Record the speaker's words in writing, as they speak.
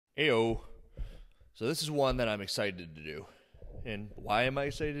Heyo. So this is one that I'm excited to do. And why am I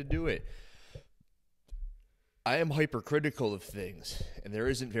excited to do it? I am hypercritical of things, and there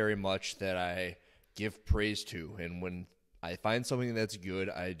isn't very much that I give praise to. And when I find something that's good,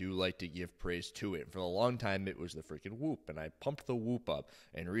 I do like to give praise to it. For a long time, it was the freaking Whoop, and I pumped the Whoop up.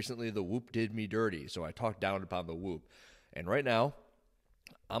 And recently, the Whoop did me dirty, so I talked down upon the Whoop. And right now,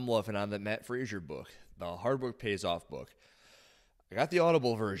 I'm loving on the Matt Fraser book, the Hard Work Pays Off book. I got the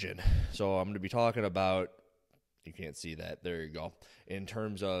Audible version, so I'm going to be talking about, you can't see that, there you go. In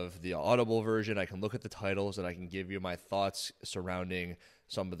terms of the Audible version, I can look at the titles and I can give you my thoughts surrounding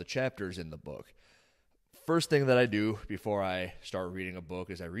some of the chapters in the book. First thing that I do before I start reading a book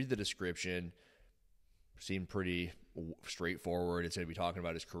is I read the description. Seemed pretty straightforward. It's going to be talking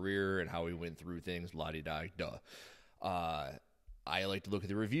about his career and how he went through things, la-di-da-duh. I like to look at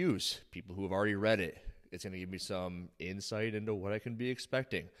the reviews, people who have already read it. It's going to give me some insight into what I can be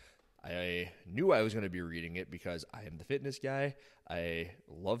expecting. I knew I was going to be reading it because I am the fitness guy. I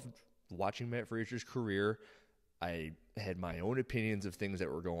loved watching Matt Fraser's career. I had my own opinions of things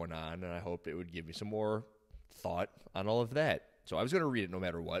that were going on, and I hoped it would give me some more thought on all of that. So I was going to read it no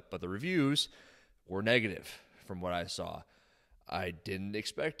matter what, but the reviews were negative from what I saw. I didn't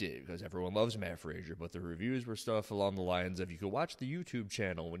expect it because everyone loves Matt Fraser, but the reviews were stuff along the lines of, you could watch the YouTube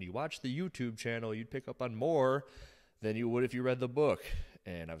channel. When you watch the YouTube channel, you'd pick up on more than you would if you read the book.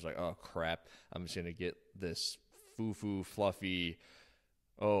 And I was like, oh, crap. I'm just going to get this foo-foo, fluffy,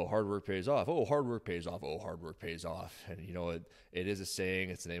 oh, hard work pays off. Oh, hard work pays off. Oh, hard work pays off. And, you know, it is a saying.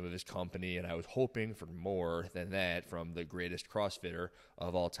 It's the name of his company. And I was hoping for more than that from the greatest CrossFitter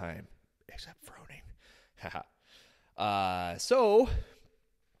of all time, except Froning. Haha. So,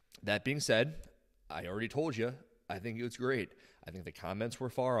 that being said, I already told you, I think it was great. I think the comments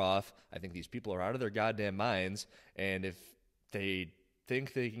were far off. I think these people are out of their goddamn minds. And if they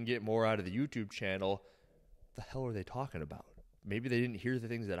think they can get more out of the YouTube channel, the hell are they talking about? Maybe they didn't hear the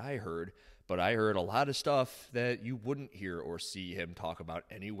things that I heard, but I heard a lot of stuff that you wouldn't hear or see him talk about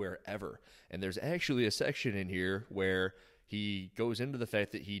anywhere ever. And there's actually a section in here where he goes into the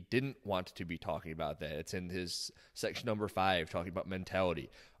fact that he didn't want to be talking about that. It's in his section number 5, talking about mentality.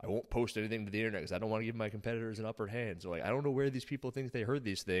 I won't post anything to the internet because I don't want to give my competitors an upper hand. So, I don't know where these people think they heard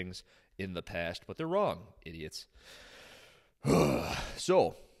these things in the past, but they're wrong, idiots.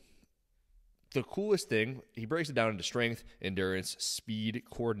 So, the coolest thing, he breaks it down into strength, endurance, speed,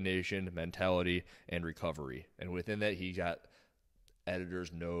 coordination, mentality, and recovery. And within that, he got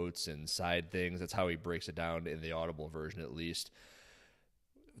editor's notes and side things. That's how he breaks it down in the Audible version, at least.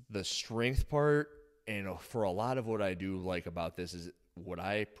 The strength part, and for a lot of what I do like about this, is what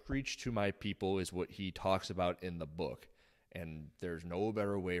I preach to my people is what he talks about in the book. And there's no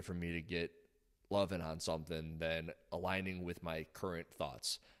better way for me to get loving on something than aligning with my current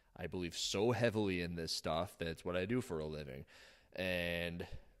thoughts. I believe so heavily in this stuff that it's what I do for a living. And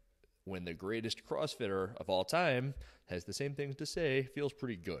when the greatest CrossFitter of all time has the same things to say, feels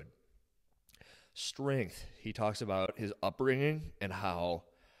pretty good. Strength. He talks about his upbringing and how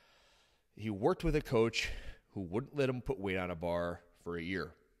he worked with a coach who wouldn't let him put weight on a bar for a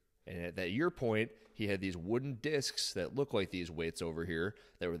year. And at that year point, he had these wooden discs that look like these weights over here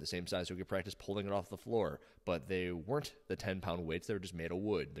that were the same size so he could practice pulling it off the floor. But they weren't the 10-pound weights. They were just made of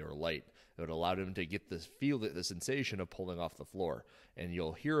wood. They were light. It would allow him to get the sensation of pulling off the floor. And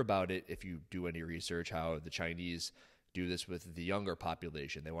you'll hear about it if you do any research, how the Chinese do this with the younger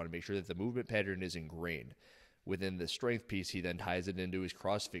population. They want to make sure that the movement pattern is ingrained. Within the strength piece, he then ties it into his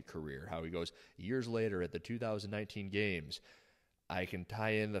CrossFit career, how he goes years later at the 2019 games. I can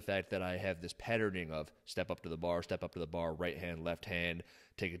tie in the fact that I have this patterning of step up to the bar, right hand, left hand,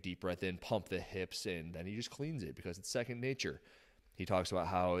 take a deep breath in, pump the hips, and then he just cleans it because it's second nature. He talks about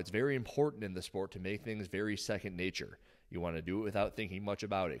how it's very important in the sport to make things very second nature. You want to do it without thinking much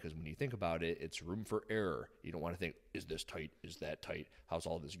about it because when you think about it, it's room for error. You don't want to think, is this tight? Is that tight? How's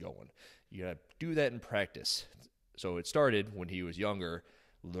all this going? You got to do that in practice. So it started when he was younger,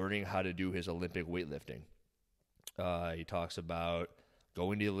 learning how to do his Olympic weightlifting. He talks about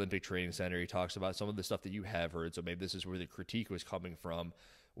going to the Olympic Training Center. He talks about some of the stuff that you have heard. So maybe this is where the critique was coming from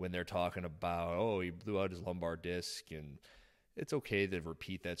when they're talking about, oh, he blew out his lumbar disc. And it's okay to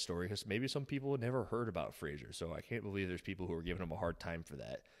repeat that story because maybe some people had never heard about Fraser. So I can't believe there's people who are giving him a hard time for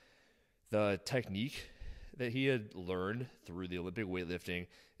that. The technique that he had learned through the Olympic weightlifting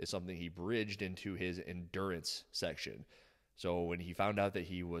is something he bridged into his endurance section. So when he found out that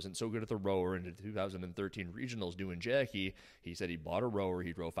he wasn't so good at the rower in the 2013 regionals doing Jackie, he said he bought a rower,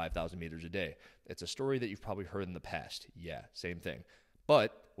 he'd row 5,000 meters a day. It's a story that you've probably heard in the past. Yeah, same thing.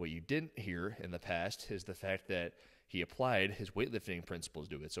 But what you didn't hear in the past is the fact that he applied his weightlifting principles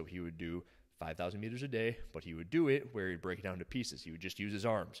to it. So he would do 5,000 meters a day, but he would do it where he'd break it down to pieces. He would just use his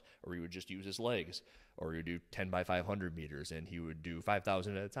arms, or he would just use his legs, or he would do 10 by 500 meters, and he would do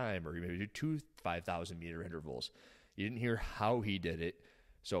 5,000 at a time, or he maybe do 5,000 meter intervals. You didn't hear how he did it.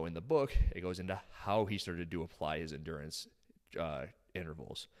 So in the book, it goes into how he started to apply his endurance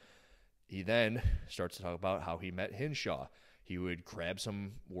intervals. He then starts to talk about how he met Hinshaw. He would grab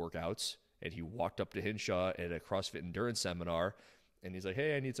some workouts, and he walked up to Hinshaw at a CrossFit endurance seminar, and he's like,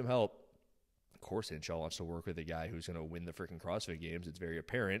 hey, I need some help. Of course, Hinshaw wants to work with a guy who's going to win the freaking CrossFit Games. It's very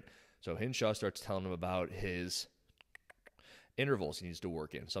apparent. So Hinshaw starts telling him about his intervals he needs to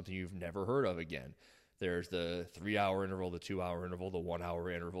work in, something you've never heard of again. There's the 3-hour interval, the 2-hour interval, the 1-hour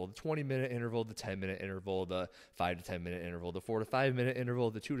interval, the 20-minute interval, the 10-minute interval, the 5 to 10-minute interval, the 4 to 5-minute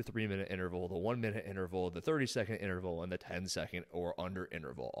interval, the 2 to 3-minute interval, the 1-minute interval, the 30-second interval, and the 10-second or under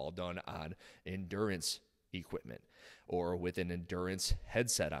interval, all done on endurance equipment or with an endurance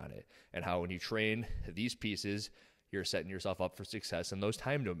headset on it. And how when you train these pieces, you're setting yourself up for success in those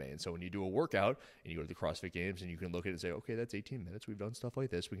time domains. So when you do a workout and you go to the CrossFit Games and you can look at it and say, okay, that's 18 minutes. We've done stuff like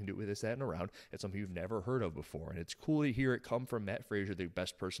this. We can do it with this, that, and around. It's something you've never heard of before. And it's cool to hear it come from Matt Fraser, the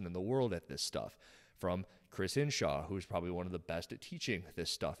best person in the world at this stuff, from Chris Hinshaw, who's probably one of the best at teaching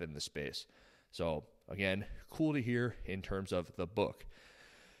this stuff in the space. So again, cool to hear in terms of the book.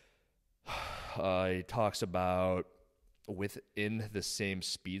 He talks about within the same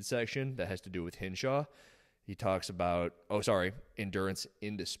speed section that has to do with Hinshaw. He talks about, endurance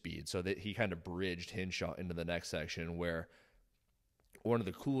into speed. So that he kind of bridged Hinshaw into the next section, where one of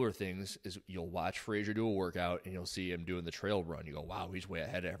the cooler things is you'll watch Fraser do a workout and you'll see him doing the trail run. You go, wow, he's way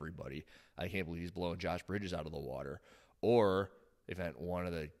ahead of everybody. I can't believe he's blowing Josh Bridges out of the water. Or event one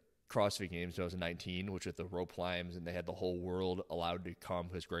of the CrossFit Games 2019, which with the rope climbs, and they had the whole world allowed to come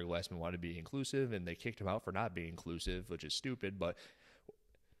because Greg Westman wanted to be inclusive, and they kicked him out for not being inclusive, which is stupid, but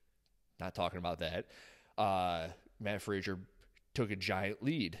not talking about that. Matt Fraser took a giant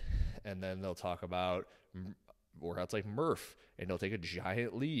lead, and then they'll talk about workouts like Murph, and they'll take a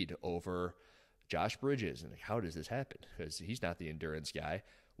giant lead over Josh Bridges. And how does this happen? Because he's not the endurance guy.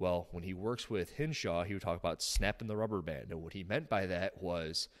 Well, when he works with Hinshaw, he would talk about snapping the rubber band. And what he meant by that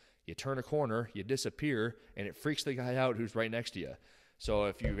was you turn a corner, you disappear, and it freaks the guy out who's right next to you. So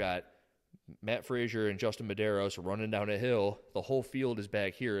if you got Matt Fraser and Justin Medeiros running down a hill, the whole field is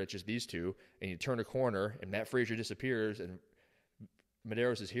back here, it's just these two, and you turn a corner, and Matt Fraser disappears, and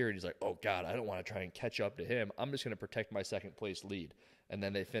Medeiros is here, and he's like, oh, God, I don't want to try and catch up to him. I'm just going to protect my second-place lead. And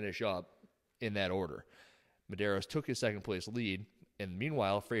then they finish up in that order. Medeiros took his second-place lead, and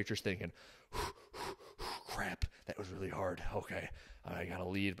meanwhile, Fraser's thinking, crap, that was really hard. Okay, I got a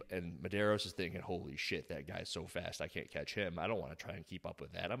lead. And Medeiros is thinking, holy shit, that guy's so fast, I can't catch him. I don't want to try and keep up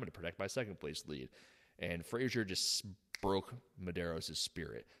with that. I'm going to protect my second-place lead. And Fraser just broke Medeiros'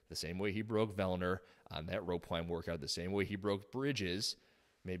 spirit. The same way he broke Vellner on that rope climb workout, the same way he broke Bridges.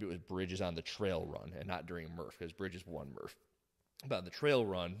 Maybe it was Bridges on the trail run and not during Murph, because Bridges won Murph. But on the trail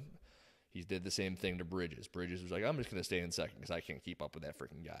run, he did the same thing to Bridges. Bridges was like, I'm just going to stay in second because I can't keep up with that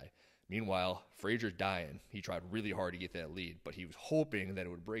freaking guy. Meanwhile, Fraser's dying. He tried really hard to get that lead, but he was hoping that it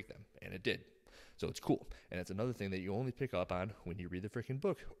would break them, and it did. So it's cool. And it's another thing that you only pick up on when you read the freaking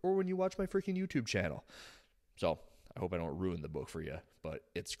book or when you watch my freaking YouTube channel. So I hope I don't ruin the book for you, but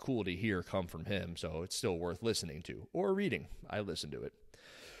it's cool to hear come from him, so it's still worth listening to or reading. I listen to it.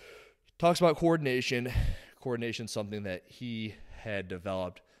 Talks about coordination. Coordination's something that he had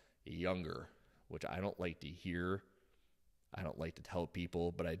developed younger, which I don't like to hear. I don't like to tell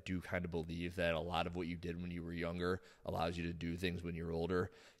people, but I do kind of believe that a lot of what you did when you were younger allows you to do things when you're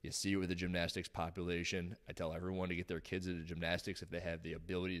older. You see it with the gymnastics population. I tell everyone to get their kids into gymnastics if they have the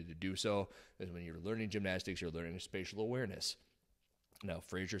ability to do so, because when you're learning gymnastics, you're learning spatial awareness. Now,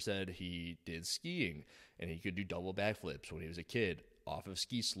 Fraser said he did skiing, and he could do double backflips when he was a kid off of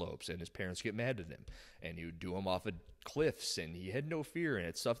ski slopes, and his parents get mad at him. And he would do them off of cliffs, and he had no fear, and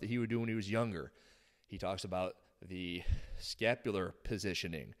it's stuff that he would do when he was younger. He talks about the scapular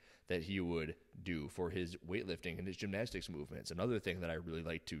positioning that he would do for his weightlifting and his gymnastics movements. Another thing that I really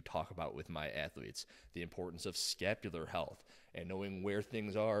like to talk about with my athletes, the importance of scapular health and knowing where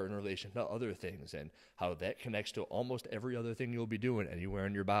things are in relation to other things and how that connects to almost every other thing you'll be doing anywhere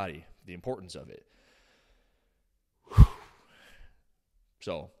in your body, the importance of it.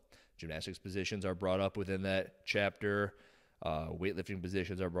 So gymnastics positions are brought up within that chapter. Weightlifting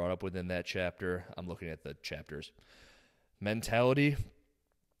positions are brought up within that chapter. I'm looking at the chapters. Mentality,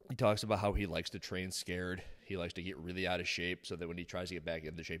 he talks about how he likes to train scared. He likes to get really out of shape so that when he tries to get back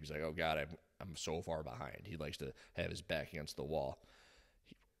into shape, he's like, oh, God, I'm so far behind. He likes to have his back against the wall.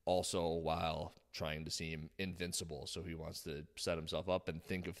 also while trying to seem invincible. So he wants to set himself up and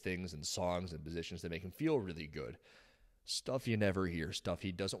think of things and songs and positions that make him feel really good. Stuff you never hear, stuff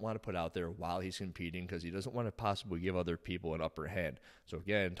he doesn't want to put out there while he's competing because he doesn't want to possibly give other people an upper hand. So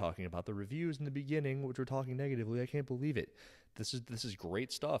again, talking about the reviews in the beginning, which were talking negatively, I can't believe it. This is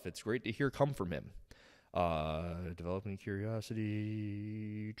great stuff. It's great to hear come from him. Developing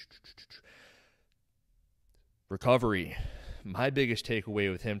curiosity. Recovery. My biggest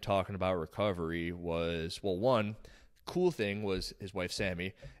takeaway with him talking about recovery was, well, one cool thing was his wife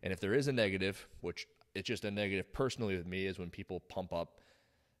Sammy, and if there is a negative, which it's just a negative personally with me, is when people pump up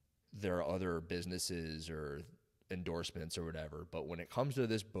their other businesses or endorsements or whatever. But when it comes to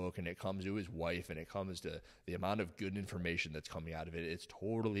this book and it comes to his wife and it comes to the amount of good information that's coming out of it, it's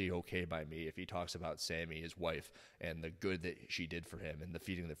totally okay by me if he talks about Sammy, his wife, and the good that she did for him and the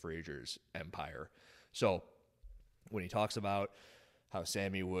feeding the Frasers empire. So when he talks about how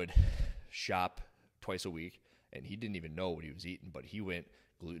Sammy would shop twice a week and he didn't even know what he was eating, but he went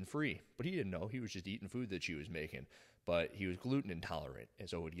gluten-free. But he didn't know. He was just eating food that she was making. But he was gluten intolerant, and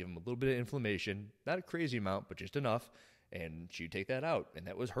so it would give him a little bit of inflammation, not a crazy amount, but just enough, and she'd take that out, and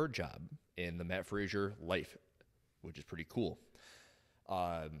that was her job in the Matt Fraser life, which is pretty cool.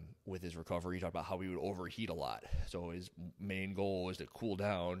 With his recovery, he talked about how he would overheat a lot, so his main goal was to cool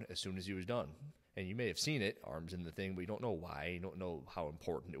down as soon as he was done. And you may have seen it, arms in the thing, but you don't know why. You don't know how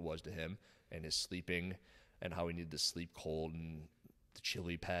important it was to him, and his sleeping, and how he needed to sleep cold, and the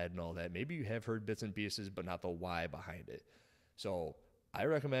chili pad and all that. Maybe you have heard bits and pieces, but not the why behind it. So I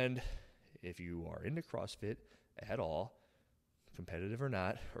recommend, if you are into CrossFit at all, competitive or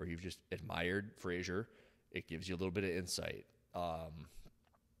not, or you've just admired Fraser, it gives you a little bit of insight.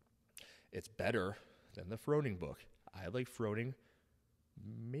 It's better than the Froning book. I like Froning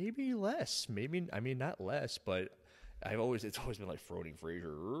maybe less. Not less, but it's always been like Froning Fraser.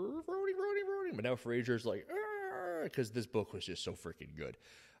 Froning. But now Fraser's like, because this book was just so freaking good.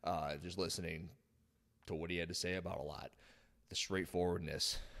 Just listening to what he had to say about a lot. The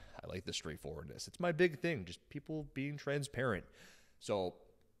straightforwardness. I like the straightforwardness. It's my big thing, just people being transparent. So,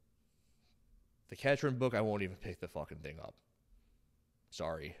 the Katrin book, I won't even pick the fucking thing up.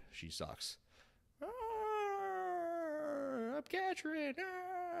 Sorry, she sucks. I'm Katrin.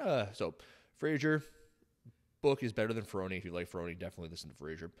 So, Fraser, book is better than Froning. If you like Froning, definitely listen to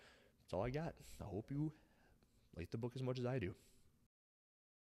Fraser. That's all I got. I hope you like the book as much as I do.